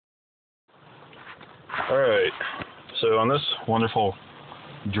Alright, so on this wonderful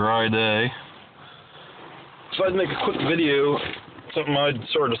dry day, decided to make a quick video, something I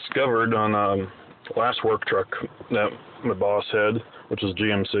sort of discovered on the last work truck that my boss had, which is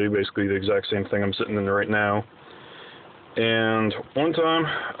GMC, basically the exact same thing I'm sitting in right now. And one time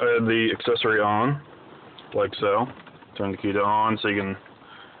I had the accessory on, like so. Turn the key to on so you can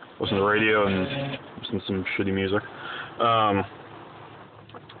listen to the radio and listen to some shitty music.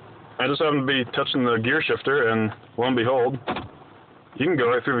 I just happened to be touching the gear shifter, and lo and behold, you can go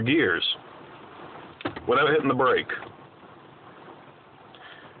right through the gears without hitting the brake,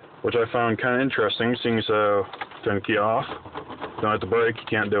 which I found kind of interesting, seeing as turn the key off, don't hit the brake, you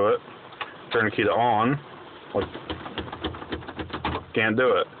can't do it. Turn the key to on, like, can't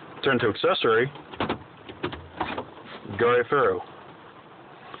do it. Turn to accessory, go right through.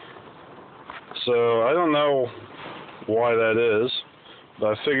 So I don't know why that is,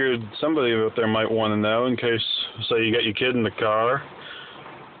 but I figured somebody out there might want to know in case, say, you got your kid in the car,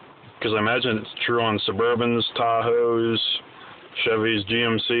 because I imagine it's true on Suburbans, Tahoes, Chevys,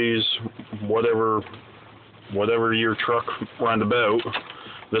 GMCs, whatever your truck roundabout,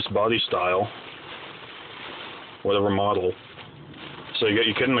 this body style, whatever model. So you got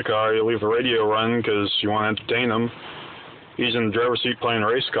your kid in the car, you leave the radio running because you want to entertain him. He's in the driver's seat playing a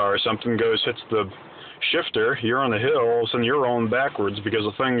race car, something goes, hits the shifter, you're on the hill, all of a sudden you're rolling backwards because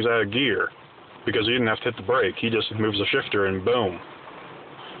the thing's out of gear. Because he didn't have to hit the brake, he just moves the shifter and boom.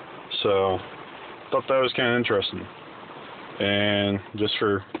 So, thought that was kind of interesting. And just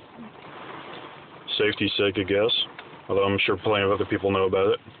for safety's sake, I guess, although I'm sure plenty of other people know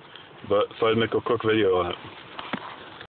about it, but thought I'd make a quick video on it.